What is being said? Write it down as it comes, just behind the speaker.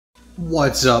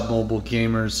What's up, mobile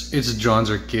gamers? It's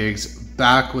Gigs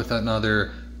back with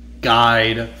another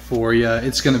guide for you.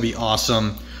 It's going to be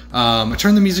awesome. I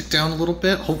turned the music down a little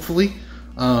bit, hopefully.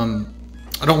 I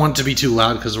don't want it to be too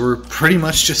loud because we're pretty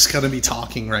much just going to be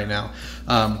talking right now.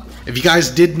 If you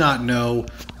guys did not know,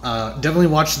 definitely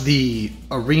watch the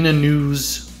Arena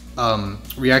News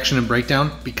reaction and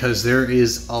breakdown because there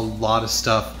is a lot of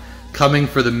stuff coming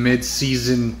for the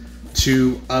Mid-Season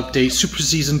 2 update, Super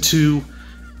Season 2.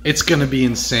 It's going to be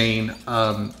insane.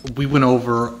 We went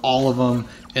over all of them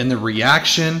in the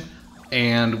reaction,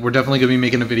 and we're definitely going to be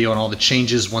making a video on all the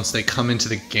changes once they come into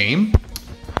the game.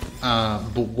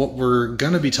 But what we're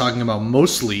going to be talking about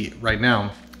mostly right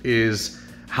now is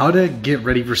how to get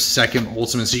ready for second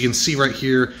ultimate. So you can see right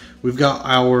here, we've got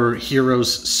our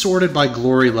heroes sorted by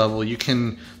glory level. You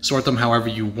can sort them however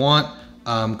you want.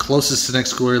 Closest to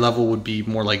next glory level would be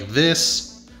more like this.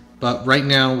 But right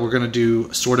now, we're going to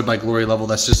do sorted by glory level.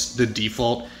 That's just the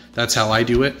default. That's how I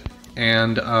do it.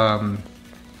 And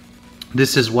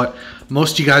this is what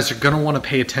most of you guys are going to want to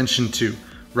pay attention to,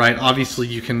 right? Obviously,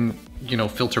 you can,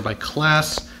 filter by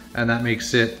class, and that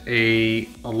makes it a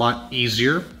lot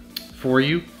easier for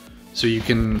you. So you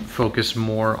can focus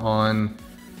more on,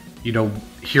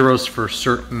 heroes for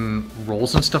certain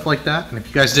roles and stuff like that. And if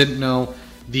you guys didn't know,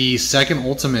 the second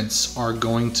ultimates are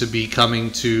going to be coming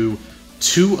to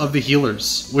 2 of the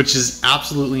healers, which is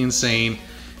absolutely insane,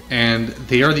 and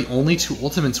they are the only 2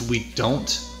 ultimates we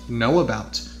don't know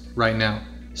about right now.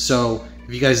 So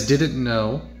if you guys didn't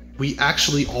know, we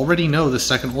actually already know the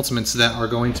second ultimates that are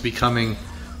going to be coming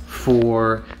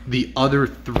for the other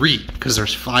 3, because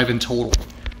there's 5 in total.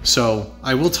 So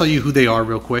I will tell you who they are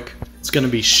real quick. It's going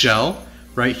to be Shell.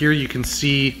 Right here you can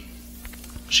see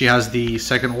she has the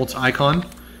second ult icon,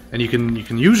 and you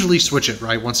can usually switch it,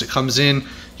 right? Once it comes in,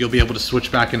 you'll be able to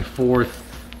switch back and forth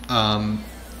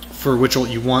for which ult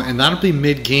you want, and that'll be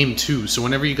mid-game too. So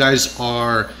whenever you guys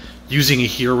are using a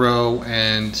hero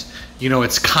and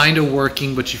it's kind of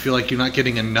working, but you feel like you're not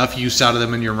getting enough use out of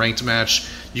them in your ranked match,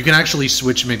 you can actually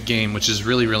switch mid-game, which is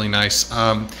really, really nice.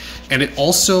 And it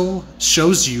also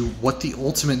shows you what the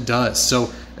ultimate does.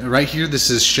 So right here, this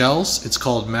is Shell's. It's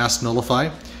called Mass Nullify.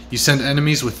 You send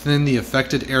enemies within the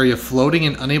affected area floating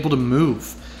and unable to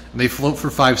move. They float for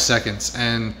 5 seconds,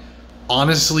 and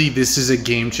honestly, this is a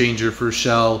game changer for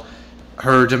Shell.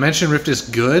 Her Dimension Rift is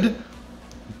good,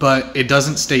 but it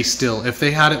doesn't stay still. If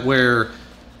they had it where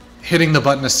hitting the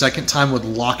button a second time would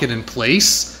lock it in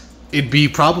place, it'd be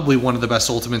probably one of the best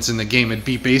ultimates in the game. It'd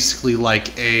be basically like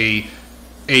a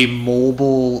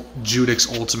mobile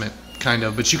Judix ultimate, kind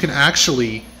of. But you can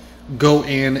actually go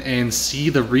in and see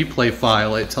the replay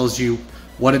file. It tells you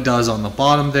what it does on the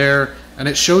bottom there, and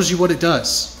it shows you what it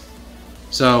does.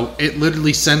 So it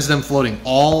literally sends them floating,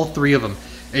 all 3 of them.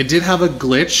 It did have a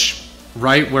glitch,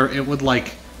 right, where it would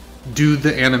like do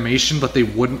the animation, but they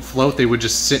wouldn't float. They would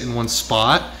just sit in one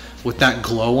spot with that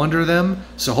glow under them.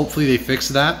 So hopefully they fix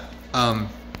that.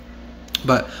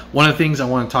 But one of the things I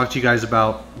want to talk to you guys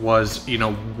about was,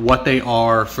 what they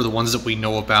are for the ones that we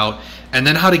know about, and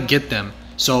then how to get them.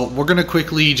 So we're going to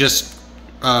quickly just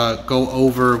go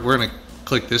over, we're going to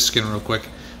click this skin real quick,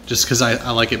 just because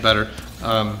I like it better.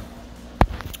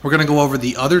 We're going to go over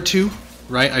the other 2,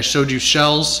 right? I showed you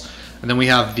Shells, and then we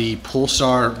have the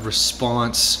Pulsar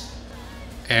Response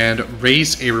and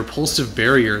Raise a Repulsive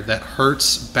Barrier that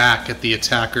hurts back at the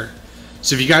attacker.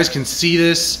 So if you guys can see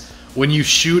this, when you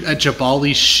shoot at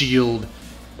Jabali's shield,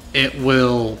 it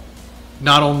will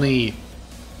not only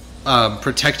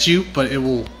protect you, but it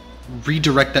will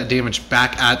redirect that damage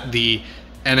back at the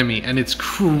enemy, and it's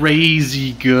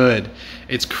crazy good.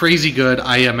 It's crazy good.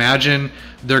 I imagine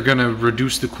they're gonna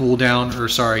reduce the cooldown, or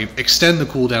sorry, extend the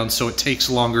cooldown so it takes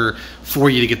longer for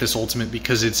you to get this ultimate,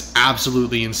 because it's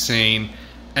absolutely insane,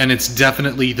 and it's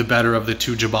definitely the better of the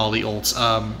 2 Jabali ults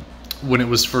when it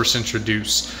was first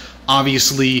introduced.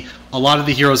 Obviously, a lot of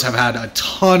the heroes have had a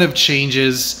ton of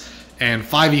changes, and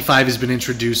 5v5 has been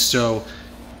introduced, so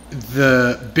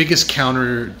the biggest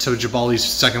counter to Jabali's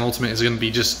second ultimate is going to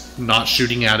be just not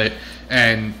shooting at it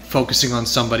and focusing on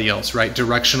somebody else, right?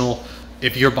 Directional.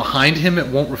 If you're behind him, it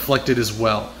won't reflect it as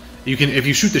well. You can, if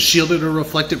you shoot the shield, it'll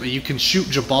reflect it, but you can shoot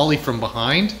Jabali from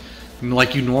behind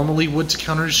like you normally would to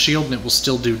counter his shield, and it will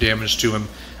still do damage to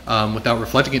him without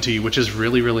reflecting it to you, which is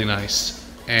really, really nice.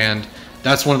 And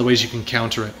that's one of the ways you can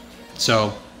counter it.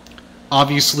 So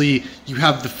obviously, you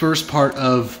have the first part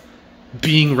of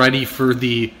being ready for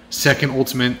the second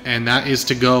ultimate, and that is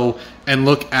to go and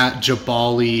look at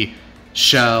Jabali,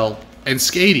 Shell, and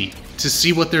Skady to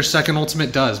see what their second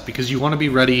ultimate does, because you want to be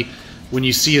ready when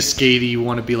you see a Skady. You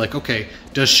want to be like, okay,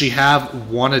 does she have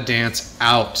Wanna Dance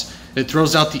out? It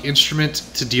throws out the instrument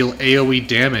to deal AoE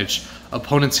damage.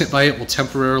 Opponents hit by it will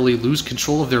temporarily lose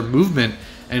control of their movement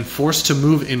and forced to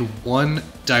move in one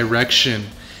direction.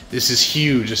 This is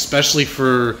huge, especially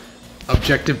for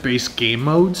objective-based game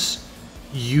modes.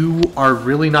 You are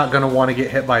really not going to want to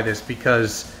get hit by this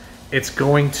because it's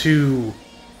going to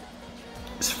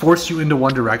force you into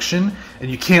one direction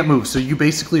and you can't move. So you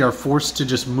basically are forced to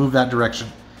just move that direction.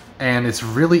 And it's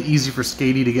really easy for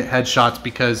Skady to get headshots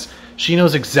because she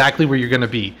knows exactly where you're going to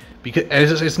be.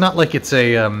 Because it's not like it's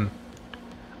a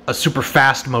super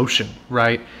fast motion,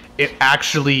 right? It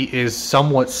actually is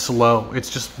somewhat slow. It's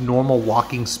just normal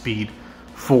walking speed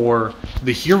for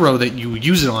the hero that you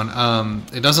use it on.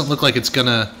 It doesn't look like it's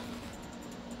gonna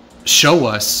show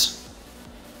us,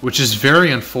 which is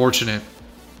very unfortunate.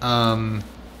 Not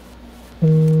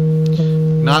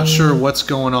sure what's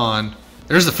going on.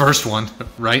 There's the first one,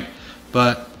 right?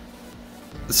 But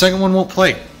the second one won't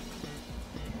play.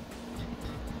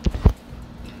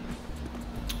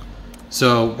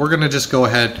 So we're gonna just go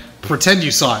ahead, pretend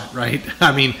you saw it, right?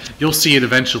 I mean, you'll see it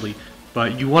eventually,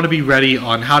 but you want to be ready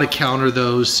on how to counter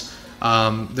those.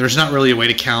 There's not really a way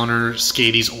to counter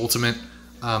Skady's ultimate.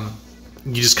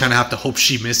 You just kind of have to hope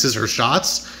she misses her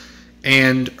shots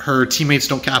and her teammates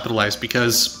don't capitalize,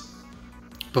 because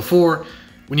before,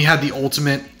 when you had the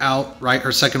ultimate out, right,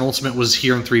 her second ultimate was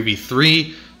here in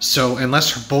 3v3, so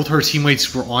unless both her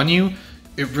teammates were on you,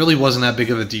 it really wasn't that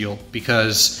big of a deal,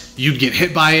 because you'd get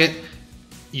hit by it,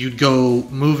 you'd go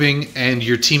moving, and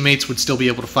your teammates would still be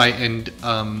able to fight and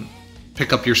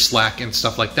pick up your slack and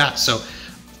stuff like that. So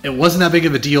it wasn't that big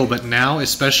of a deal, but now,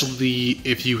 especially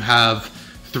if you have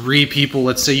 3 people,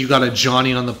 let's say you got a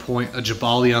Johnny on the point, a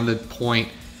Jabali on the point,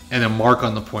 and a Mark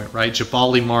on the point, right?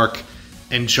 Jabali, Mark,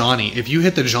 and Johnny. If you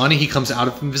hit the Johnny, he comes out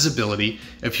of invisibility.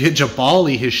 If you hit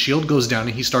Jabali, his shield goes down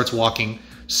and he starts walking.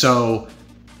 So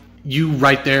you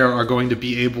right there are going to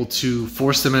be able to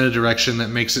force them in a direction that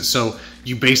makes it so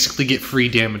you basically get free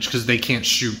damage because they can't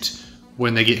shoot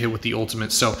when they get hit with the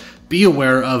ultimate. So be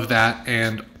aware of that,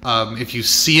 and if you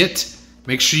see it,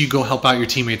 make sure you go help out your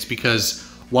teammates, because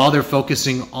while they're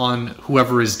focusing on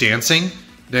whoever is dancing,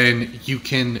 then you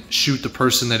can shoot the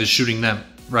person that is shooting them,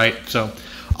 right? So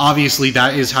obviously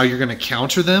that is how you're going to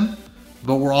counter them,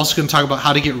 but we're also going to talk about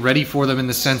how to get ready for them in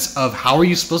the sense of how are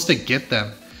you supposed to get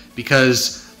them,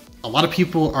 because a lot of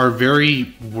people are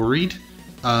very worried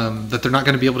that they're not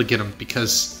going to be able to get them,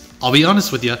 because I'll be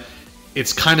honest with you,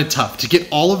 it's kind of tough. To get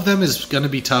all of them is going to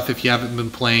be tough if you haven't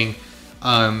been playing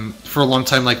for a long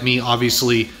time like me.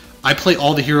 Obviously, I play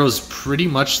all the heroes pretty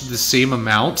much the same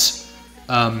amount,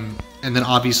 and then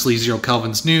obviously Zero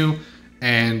Kelvin's new,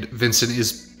 and Vincent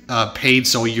is paid,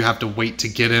 so you have to wait to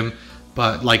get him.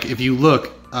 But like if you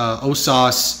look,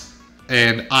 Osas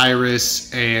and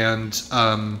Iris and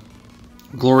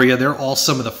Gloria, they're all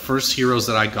some of the first heroes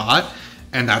that I got,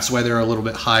 and that's why they're a little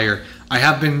bit higher. I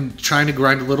have been trying to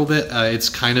grind a little bit. It's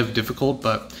kind of difficult,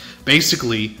 but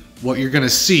basically what you're going to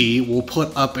see, we'll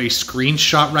put up a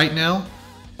screenshot right now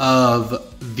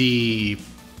of the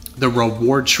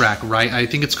reward track, right? I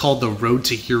think it's called the Road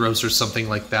to Heroes or something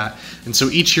like that. And so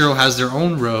each hero has their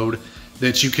own road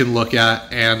that you can look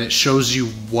at, and it shows you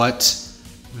what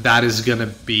that is going to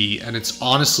be. And it's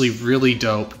honestly really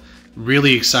dope.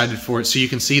 Really excited for it. So you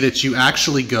can see that you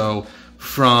actually go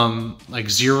from like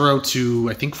 0 to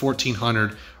I think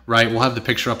 1400, right? We'll have the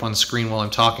picture up on screen while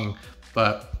I'm talking,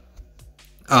 but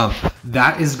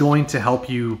that is going to help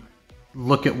you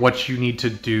look at what you need to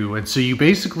do. And so you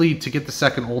basically, to get the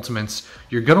second ultimates,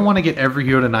 you're going to want to get every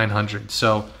hero to 900.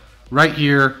 So right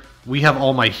here we have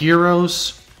all my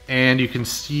heroes, and you can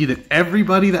see that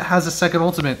everybody that has a second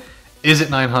ultimate is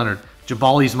at 900.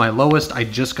 Jabali's my lowest. I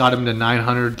just got him to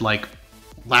 900 like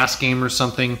last game or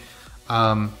something.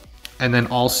 And then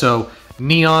also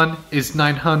Neon is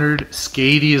 900,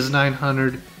 Skady is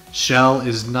 900, Shell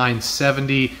is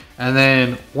 970, and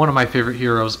then one of my favorite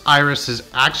heroes, Iris, is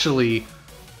actually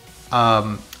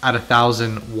at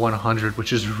 1,100,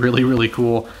 which is really, really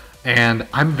cool. And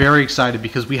I'm very excited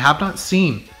because we have not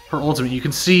seen her ultimate. You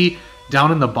can see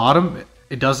down in the bottom,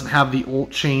 it doesn't have the ult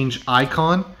change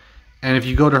icon. And if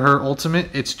you go to her ultimate,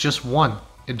 it's just one.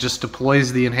 It just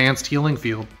deploys the enhanced healing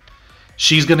field.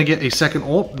 She's going to get a second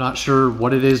ult. Not sure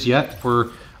what it is yet.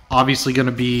 We're obviously going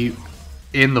to be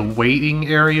in the waiting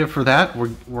area for that.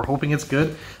 We're hoping it's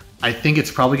good. I think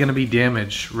it's probably going to be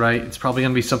damage, right? It's probably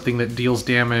going to be something that deals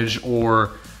damage,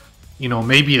 or, you know,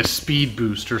 maybe a speed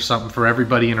boost or something for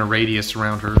everybody in a radius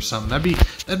around her or something.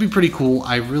 That'd be pretty cool.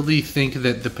 I really think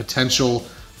that the potential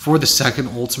for the second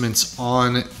ultimates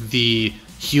on the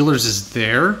healers is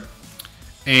there,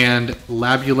 and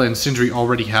Labula and Sindri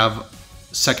already have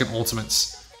second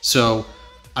ultimates. So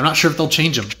I'm not sure if they'll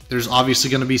change them. There's obviously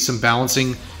going to be some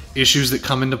balancing issues that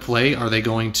come into play. Are they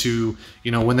going to,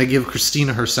 you know, when they give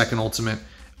Christina her second ultimate,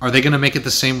 are they going to make it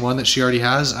the same one that she already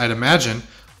has? I'd imagine.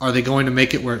 Are they going to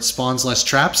make it where it spawns less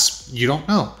traps? You don't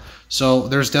know. So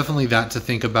there's definitely that to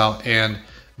think about. And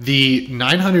the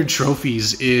 900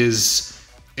 trophies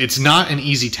it's not an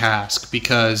easy task,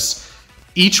 because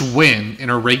each win in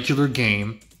a regular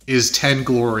game is 10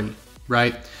 glory,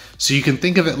 right? So you can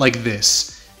think of it like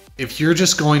this. If you're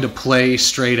just going to play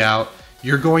straight out,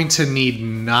 you're going to need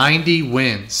 90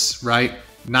 wins, right?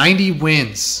 90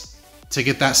 wins to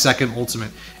get that second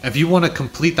ultimate. If you want to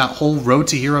complete that whole Road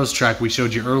to Heroes track we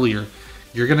showed you earlier,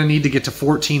 you're going to need to get to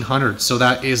 1400. So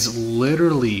that is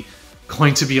literally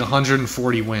going to be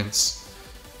 140 wins.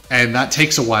 And that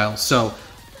takes a while. So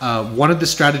one of the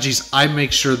strategies I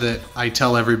make sure that I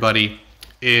tell everybody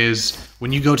is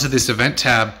when you go to this event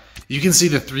tab, you can see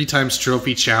the 3x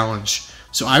trophy challenge.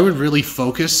 So I would really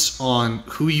focus on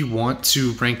who you want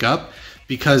to rank up,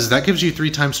 because that gives you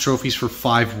 3x trophies for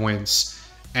 5 wins.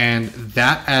 And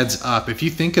that adds up. If you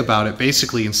think about it,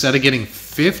 basically, instead of getting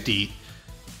 50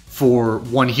 for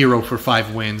one hero for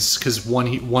 5 wins, because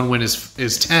one win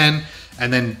is 10,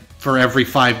 and then for every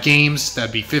 5 games,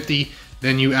 that'd be 50.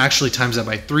 Then you actually times that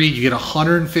by 3, you get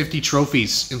 150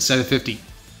 trophies instead of 50.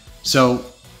 So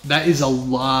that is a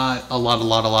lot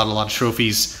of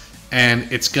trophies.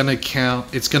 And it's gonna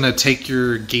count. It's gonna take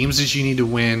your games that you need to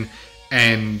win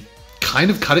and kind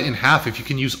of cut it in half if you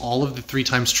can use all of the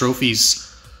 3x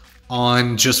trophies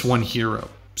on just one hero.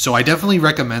 So I definitely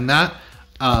recommend that.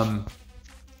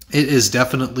 It is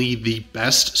definitely the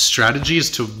best strategy,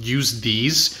 is to use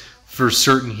these for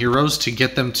certain heroes to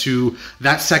get them to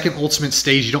that second ultimate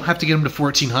stage. You don't have to get them to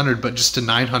 1400, but just to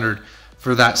 900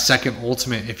 for that second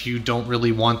ultimate if you don't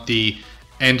really want the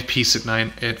end piece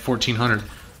at 1400.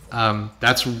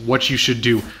 That's what you should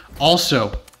do.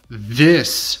 Also,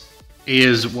 this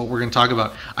is what we're going to talk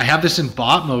about. I have this in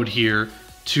bot mode here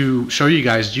to show you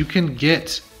guys. You can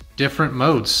get different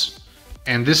modes,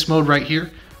 and this mode right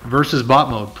here versus bot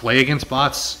mode, play against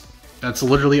bots. That's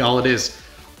literally all it is.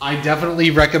 I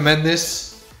definitely recommend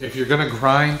this if you're going to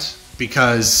grind,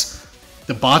 because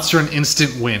the bots are an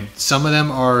instant win. Some of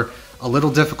them are a little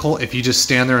difficult if you just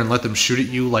stand there and let them shoot at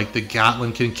you. Like the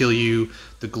Gatlin can kill you,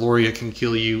 the Gloria can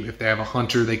kill you. If they have a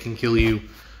Hunter, they can kill you.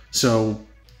 So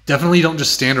definitely don't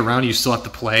just stand around. You still have to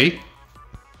play.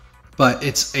 But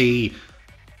it's a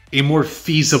more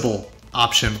feasible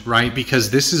option, right? Because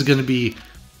this is going to be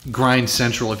grind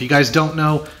central. If you guys don't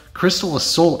know, Crystal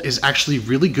Assault is actually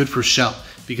really good for Shell,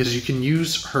 because you can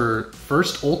use her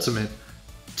first ultimate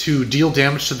to deal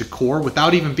damage to the core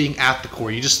without even being at the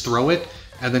core. You just throw it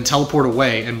and then teleport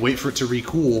away and wait for it to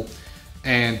recool,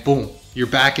 and boom, you're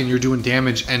back and you're doing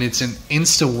damage, and it's an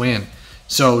insta win.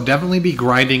 So definitely be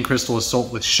grinding Crystal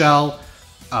Assault with Shell.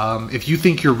 If you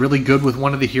think you're really good with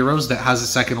one of the heroes that has a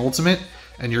second ultimate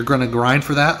and you're going to grind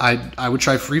for that, I would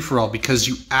try Free For All, because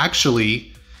you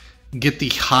actually get the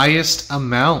highest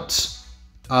amount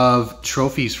of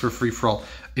trophies for Free For All.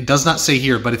 It does not say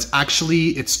here, but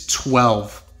it's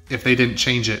 12 if they didn't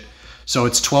change it. So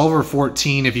it's 12 or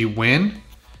 14 if you win,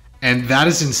 and that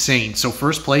is insane. So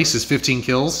first place is 15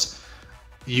 kills.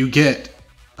 You get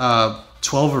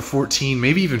 12 or 14,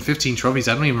 maybe even 15 trophies.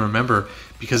 I don't even remember,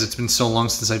 because it's been so long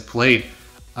since I've played.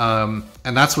 And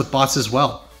that's with bots as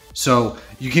well. So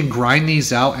you can grind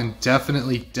these out and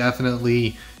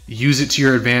definitely use it to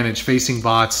your advantage facing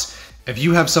bots. If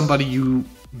you have somebody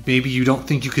maybe you don't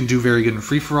think you can do very good in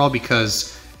Free For All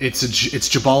because it's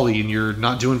Jabali and you're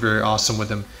not doing very awesome with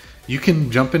him, you can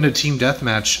jump into Team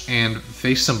Deathmatch and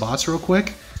face some bots real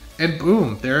quick, and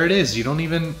boom, there it is. You don't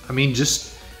even,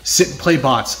 just sit and play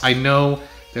bots. I know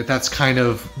that that's kind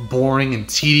of boring and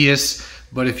tedious,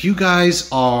 but if you guys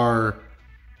are,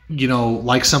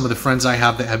 like some of the friends I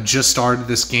have that have just started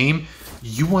this game,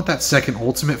 you want that second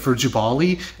ultimate for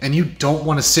Jabali, and you don't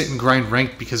want to sit and grind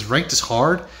ranked, because ranked is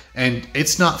hard and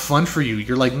it's not fun for you.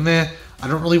 You're like, meh, I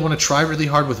don't really want to try really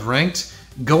hard with ranked.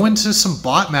 Go into some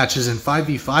bot matches in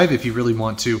 5v5 if you really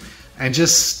want to, and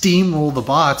just steamroll the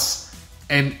bots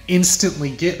and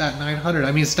instantly get that 900.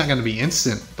 It's not going to be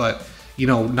instant, but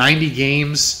 90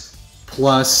 games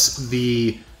plus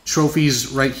the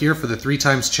trophies right here for the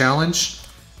 3x challenge,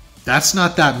 that's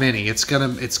not that many. It's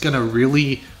gonna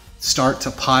really start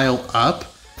to pile up,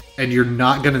 and you're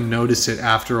not gonna notice it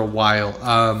after a while.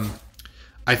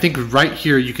 I think right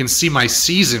here you can see my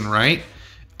season, right?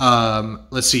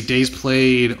 Let's see, days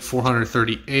played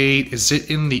 438. Is it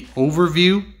in the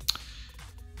overview?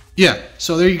 Yeah,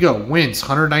 so there you go. Wins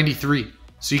 193.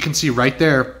 So you can see right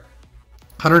there,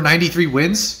 193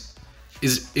 wins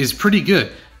is pretty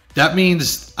good. that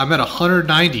means I'm at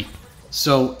 190.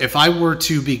 So if I were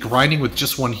to be grinding with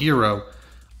just one hero,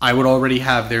 I would already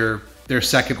have their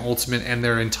second ultimate and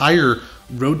their entire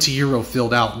road to hero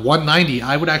filled out. 190,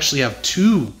 I would actually have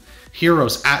 2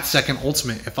 heroes at second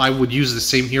ultimate if I would use the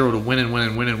same hero to win and win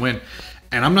and win and win.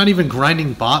 And I'm not even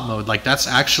grinding bot mode. Like, that's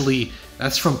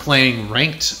from playing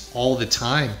ranked all the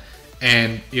time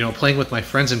and, you know, playing with my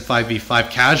friends in 5v5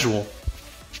 casual.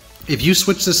 If you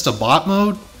switch this to bot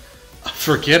mode,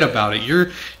 forget about it.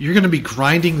 You're gonna be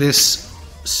grinding this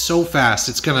so fast.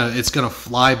 It's gonna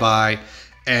fly by,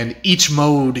 and each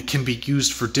mode can be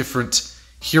used for different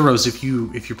heroes. If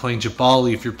you're playing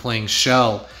Jabali, if you're playing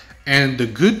Shell, and the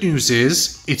good news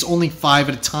is it's only 5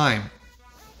 at a time.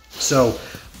 So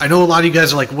I know a lot of you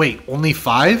guys are like, wait, only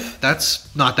 5?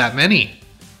 That's not that many.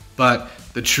 But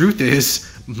the truth is,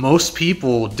 most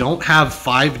people don't have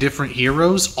 5 different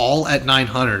heroes all at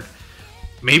 900.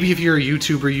 Maybe if you're a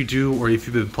YouTuber you do, or if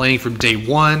you've been playing from day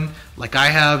 1 like I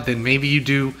have, then maybe you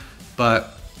do.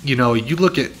 But, you know, you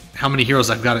look at how many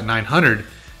heroes I've got at 900,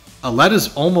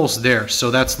 Aletta's almost there. So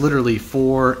that's literally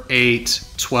 4, 8,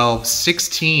 12,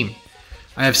 16.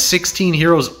 I have 16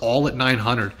 heroes all at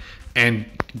 900. And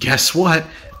guess what?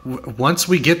 Once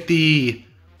we get the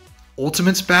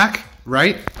ultimates back,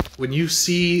 right? When you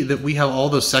see that we have all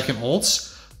those second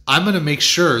ults, I'm going to make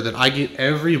sure that I get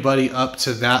everybody up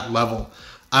to that level.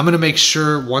 I'm going to make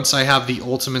sure once I have the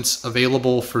ultimates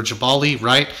available for Jabali,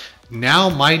 right? Now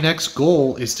my next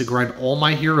goal is to grind all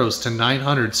my heroes to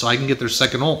 900 so I can get their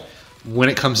second ult when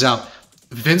it comes out.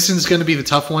 Vincent's going to be the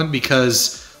tough one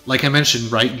because, like I mentioned,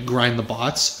 right, you grind the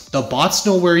bots. The bots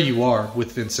know where you are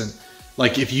with Vincent.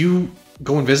 Like, if you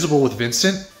go invisible with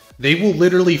Vincent, they will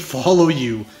literally follow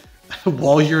you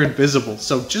while you're invisible.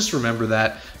 So just remember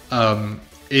that.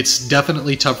 It's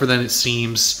definitely tougher than it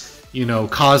seems. You know,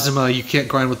 Kazuma, you can't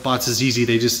grind with bots as easy.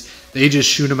 They just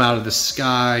shoot him out of the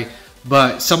sky.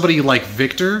 But somebody like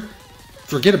Victor,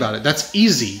 forget about it. That's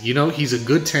easy. You know, he's a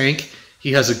good tank.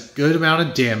 He has a good amount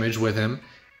of damage with him.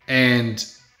 And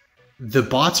the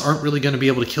bots aren't really going to be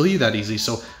able to kill you that easy.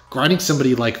 So grinding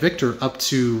somebody like Victor up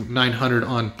to 900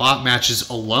 on bot matches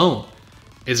alone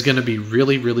is going to be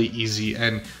really, really easy.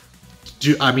 And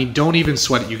don't even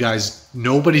sweat it, you guys.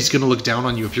 Nobody's going to look down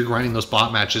on you if you're grinding those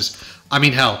bot matches. I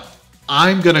mean, hell,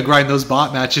 I'm going to grind those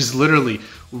bot matches literally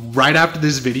right after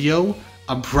this video.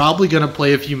 I'm probably going to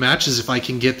play a few matches if I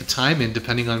can get the time in,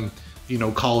 depending on, you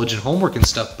know, college and homework and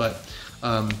stuff. But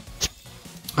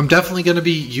I'm definitely going to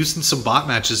be using some bot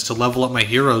matches to level up my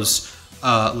heroes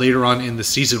later on in the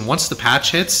season. Once the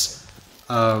patch hits,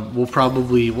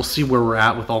 we'll see where we're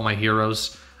at with all my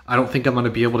heroes. I don't think I'm going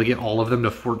to be able to get all of them to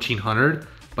 1400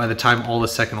 by the time all the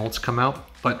second ults come out.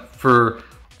 But for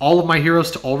all of my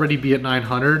heroes to already be at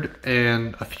 900,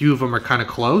 and a few of them are kind of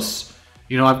close,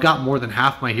 you know, I've got more than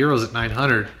half my heroes at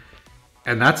 900.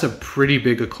 And that's a pretty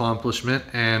big accomplishment,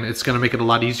 and it's going to make it a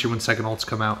lot easier when second ults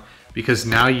come out, because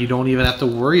now you don't even have to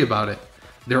worry about it.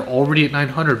 They're already at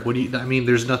 900. I mean,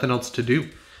 there's nothing else to do.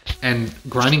 And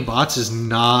grinding bots is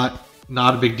not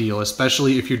a big deal,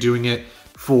 especially if you're doing it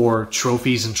for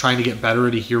trophies and trying to get better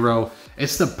at a hero.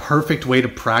 It's the perfect way to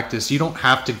practice. You don't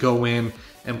have to go in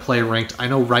and play ranked. I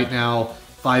know right now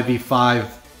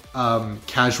 5v5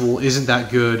 casual isn't that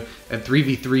good, and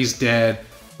 3v3 is dead,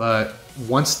 but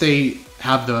once they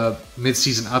have the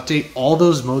mid-season update, all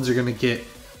those modes are going to get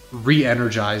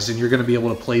re-energized and you're going to be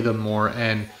able to play them more.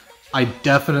 And I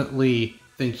definitely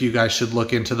think you guys should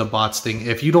look into the bots thing.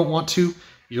 If you don't want to,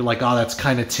 you're like, oh, that's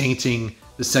kind of tainting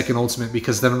the second ultimate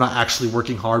because then I'm not actually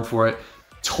working hard for it.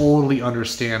 Totally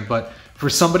understand. But for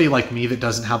somebody like me that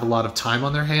doesn't have a lot of time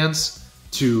on their hands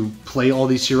to play all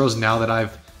these heroes, now that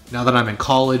I'm in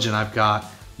college and I've got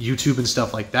YouTube and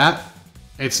stuff like that,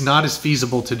 it's not as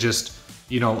feasible to just,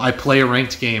 you know, I play a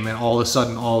ranked game and all of a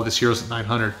sudden all of this heroes at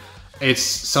 900. It's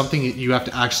something that you have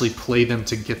to actually play them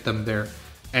to get them there.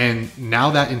 And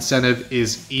now that incentive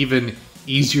is even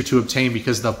easier to obtain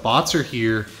because the bots are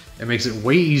here. It makes it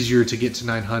way easier to get to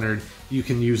 900. You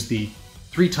can use the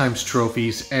 3x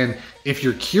trophies. And if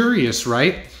you're curious,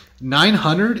 right,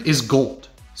 900 is gold.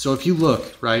 So if you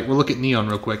look, right, we'll look at Neon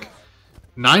real quick.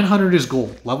 900 is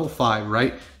gold, level 5,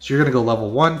 right? So you're going to go level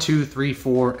 1, 2, 3,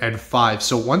 4, and 5.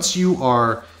 So once you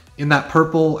are in that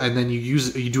purple and then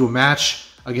you do a match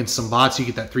against some bots, you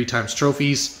get that 3x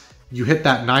trophies. You hit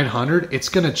that 900, it's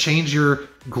going to change your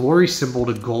glory symbol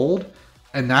to gold,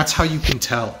 and that's how you can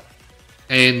tell.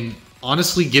 And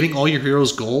honestly, getting all your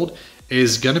heroes gold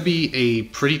is going to be a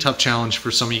pretty tough challenge for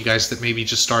some of you guys that maybe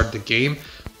just started the game,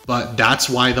 but that's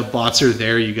why the bots are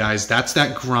there, you guys. That's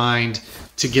that grind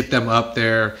to get them up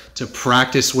there, to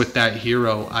practice with that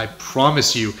hero. I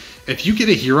promise you, if you get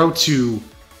a hero to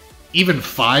even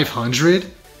 500,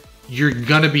 you're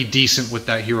gonna be decent with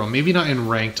that hero. Maybe not in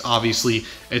ranked, obviously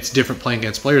it's different playing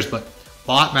against players, but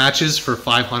bot matches for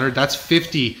 500, that's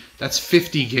 50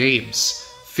 games,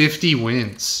 50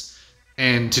 wins.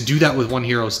 And to do that with one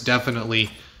hero is definitely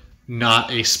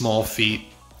not a small feat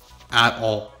at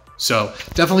all. So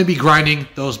definitely be grinding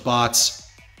those bots.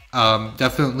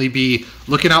 Definitely be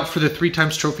looking out for the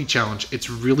 3x trophy challenge. It's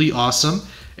really awesome.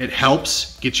 It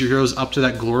helps get your heroes up to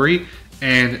that glory.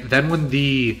 And then when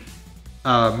the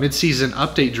mid-season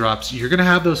update drops, you're gonna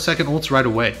have those second ults right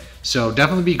away. So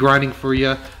definitely be grinding for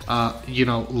you. You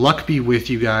know, luck be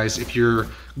with you guys. If you're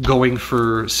going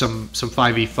for some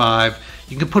 5v5,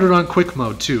 you can put it on quick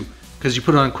mode too, because you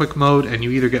put it on quick mode and you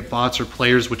either get bots or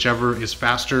players, whichever is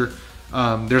faster.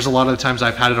 There's a lot of the times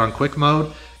I've had it on quick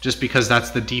mode just because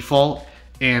that's the default,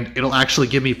 and it'll actually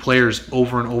give me players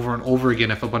over and over and over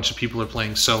again if a bunch of people are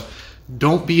playing. So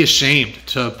don't be ashamed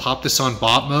to pop this on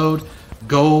bot mode.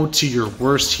 Go to your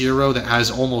worst hero that has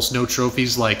almost no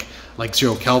trophies, like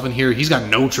Zero Kelvin here. He's got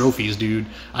no trophies, dude.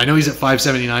 I know he's at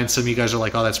 579. Some of you guys are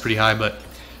like, oh, that's pretty high, but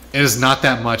it is not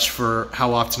that much for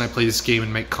how often I play this game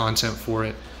and make content for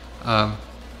it.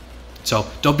 So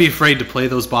don't be afraid to play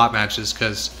those bot matches,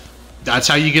 because that's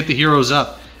how you get the heroes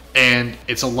up. And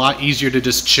it's a lot easier to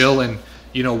just chill and,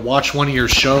 you know, watch one of your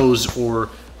shows or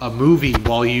a movie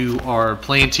while you are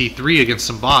playing T3 against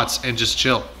some bots and just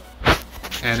chill.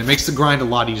 And it makes the grind a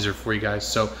lot easier for you guys.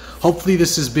 So hopefully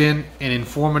this has been an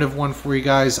informative one for you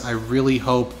guys. I really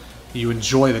hope you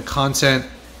enjoy the content,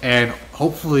 and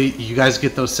hopefully you guys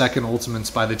get those second ultimates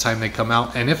by the time they come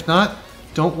out. And if not,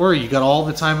 don't worry, you got all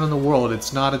the time in the world.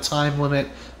 It's not a time limit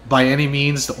by any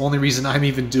means. The only reason I'm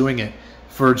even doing it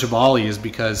for Jabali is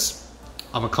because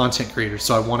I'm a content creator,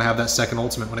 so I want to have that second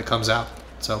ultimate when it comes out.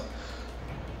 So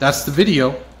that's the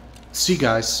video. See you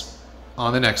guys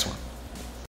on the next one.